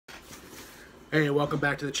Hey, welcome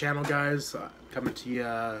back to the channel, guys. Coming to you,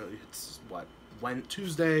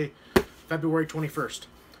 Tuesday, February 21st.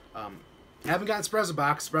 Haven't gotten Sprezza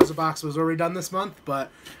Box. Sprezza Box was already done this month, but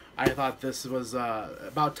I thought this was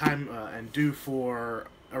about time and due for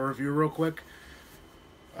a review real quick.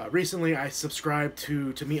 Recently, I subscribed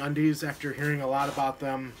to Me Undies after hearing a lot about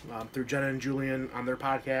them through Jenna and Julian on their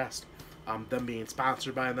podcast, them being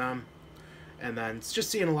sponsored by them, and then just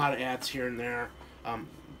seeing a lot of ads here and there.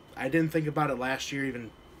 I didn't think about it last year,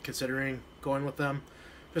 even considering going with them,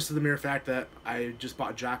 just to the mere fact that I just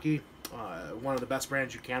bought Jockey, one of the best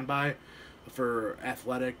brands you can buy for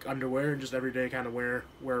athletic underwear and just everyday kind of wear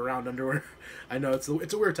around underwear. I know it's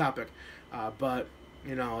a weird topic, but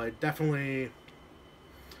you know, it definitely,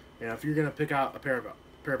 you know, if you're gonna pick out a pair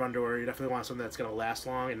of underwear, you definitely want something that's gonna last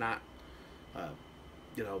long and not,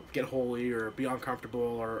 you know, get holey or be uncomfortable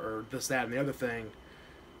or this, that, and the other thing,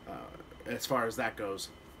 as far as that goes.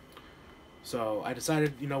 So I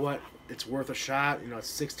decided, you know what, it's worth a shot. You know, it's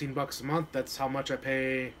 16 bucks a month. That's how much I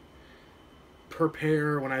pay per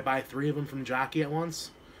pair when I buy 3 of them from Jockey at once.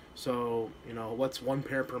 So, you know, what's 1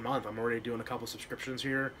 pair per month? I'm already doing a couple subscriptions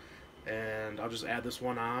here, and I'll just add this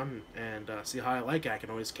one on and see how I like it. I can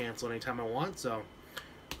always cancel anytime I want. So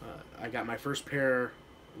I got my first pair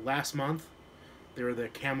last month. They were the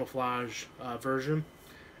camouflage version,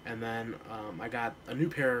 and then I got a new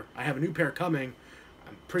pair. I have a new pair coming.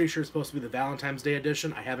 I'm pretty sure it's supposed to be the Valentine's Day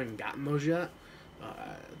edition. I haven't gotten those yet.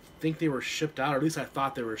 I think they were shipped out, or at least I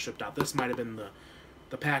thought they were shipped out. This might have been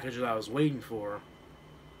the package that I was waiting for.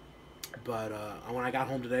 But when I got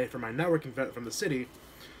home today from my networking event from the city,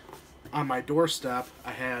 on my doorstep,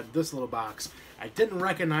 I had this little box. I didn't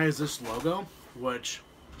recognize this logo, which,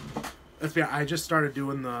 let's be honest, I just started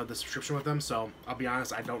doing the subscription with them, so I'll be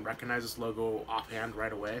honest, I don't recognize this logo offhand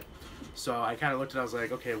right away. So I kind of looked at it, I was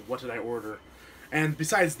like, okay, what did I order? And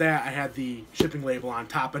besides that, I had the shipping label on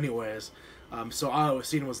top anyways. So all I was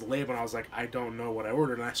seeing was the label, and I was like, I don't know what I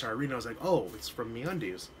ordered. And I started reading, I was like, oh, it's from Me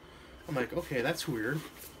Undies. I'm like, okay, that's weird,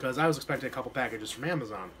 because I was expecting a couple packages from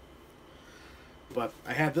Amazon. But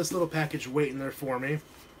I had this little package waiting there for me.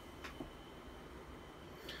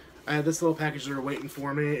 And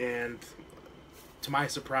to my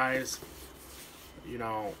surprise, you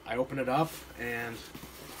know, I open it up, and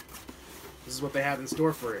this is what they have in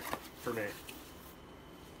store for me.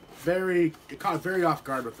 It caught very off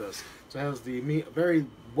guard with this. So it has the very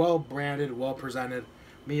well branded, well presented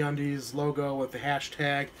Me Undies logo with the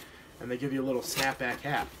hashtag, and they give you a little snapback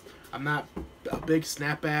hat. I'm not a big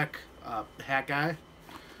snapback hat guy.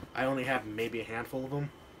 I only have maybe a handful of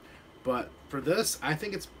them, but for this, I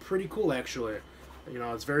think it's pretty cool actually. You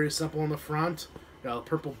know, it's very simple on the front. Got a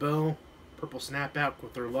purple bill, purple snapback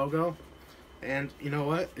with their logo, and you know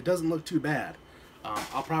what? It doesn't look too bad.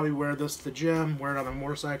 I'll probably wear this to the gym, wear it on a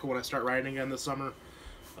motorcycle when I start riding again this summer,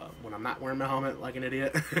 when I'm not wearing my helmet like an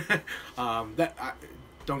idiot. Don't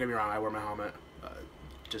get me wrong, I wear my helmet,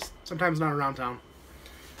 just sometimes not around town.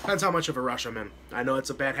 Depends how much of a rush I'm in. I know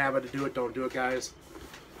it's a bad habit to do it. Don't do it, guys.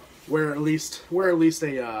 Wear at least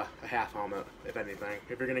a half helmet, if anything.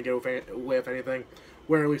 If you're gonna get away with anything,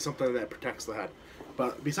 wear at least something that protects the head.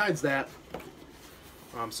 But besides that,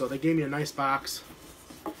 so they gave me a nice box.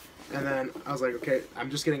 And then I was like, okay, I'm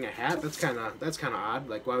just getting a hat? That's kind of odd.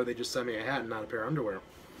 Like, why would they just send me a hat and not a pair of underwear?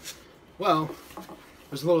 Well,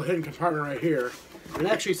 there's a little hidden compartment right here. It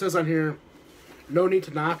actually says on here, no need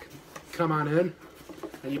to knock, come on in.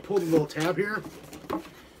 And you pull the little tab here.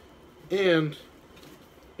 And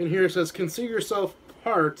in here it says, consider yourself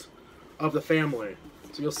part of the family.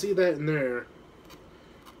 So you'll see that in there.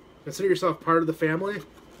 Consider yourself part of the family.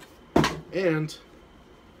 And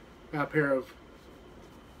got a pair of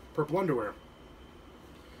purple underwear.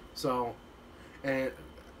 So, and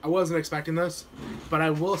I wasn't expecting this, but I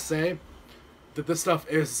will say that this stuff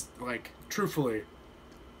is, like, truthfully,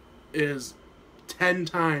 is 10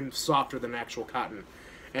 times softer than actual cotton.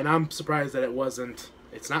 And I'm surprised that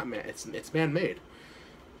it's man-made.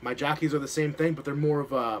 My Jockeys are the same thing, but they're more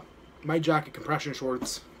of my Jockey compression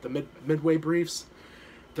shorts, the midway briefs,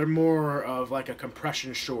 they're more of like a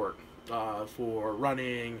compression short for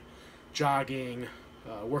running, jogging,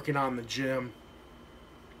 working out in the gym.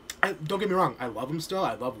 Don't get me wrong, I love them still.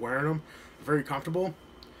 I love wearing them. They're very comfortable.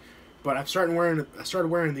 But I started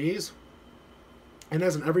wearing these, and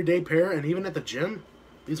as an everyday pair, and even at the gym,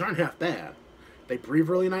 these aren't half bad. They breathe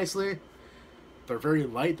really nicely. They're very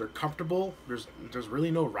light. They're comfortable. There's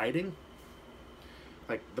really no riding.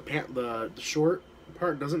 Like the short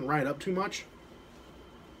part doesn't ride up too much.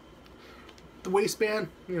 The waistband,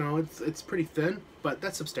 you know, it's pretty thin, but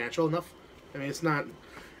that's substantial enough. I mean, it's not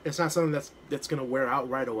something that's gonna wear out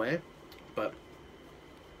right away, but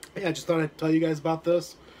Yeah, I just thought I'd tell you guys about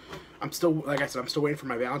this. I'm still, like I said, I'm still waiting for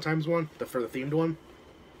my Valentine's one, for the themed one.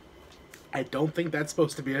 I don't think that's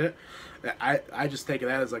supposed to be it. I just take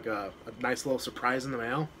that as like a nice little surprise in the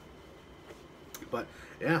mail. But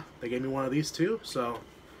yeah, they gave me one of these too, so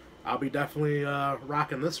I'll be definitely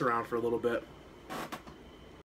rocking this around for a little bit.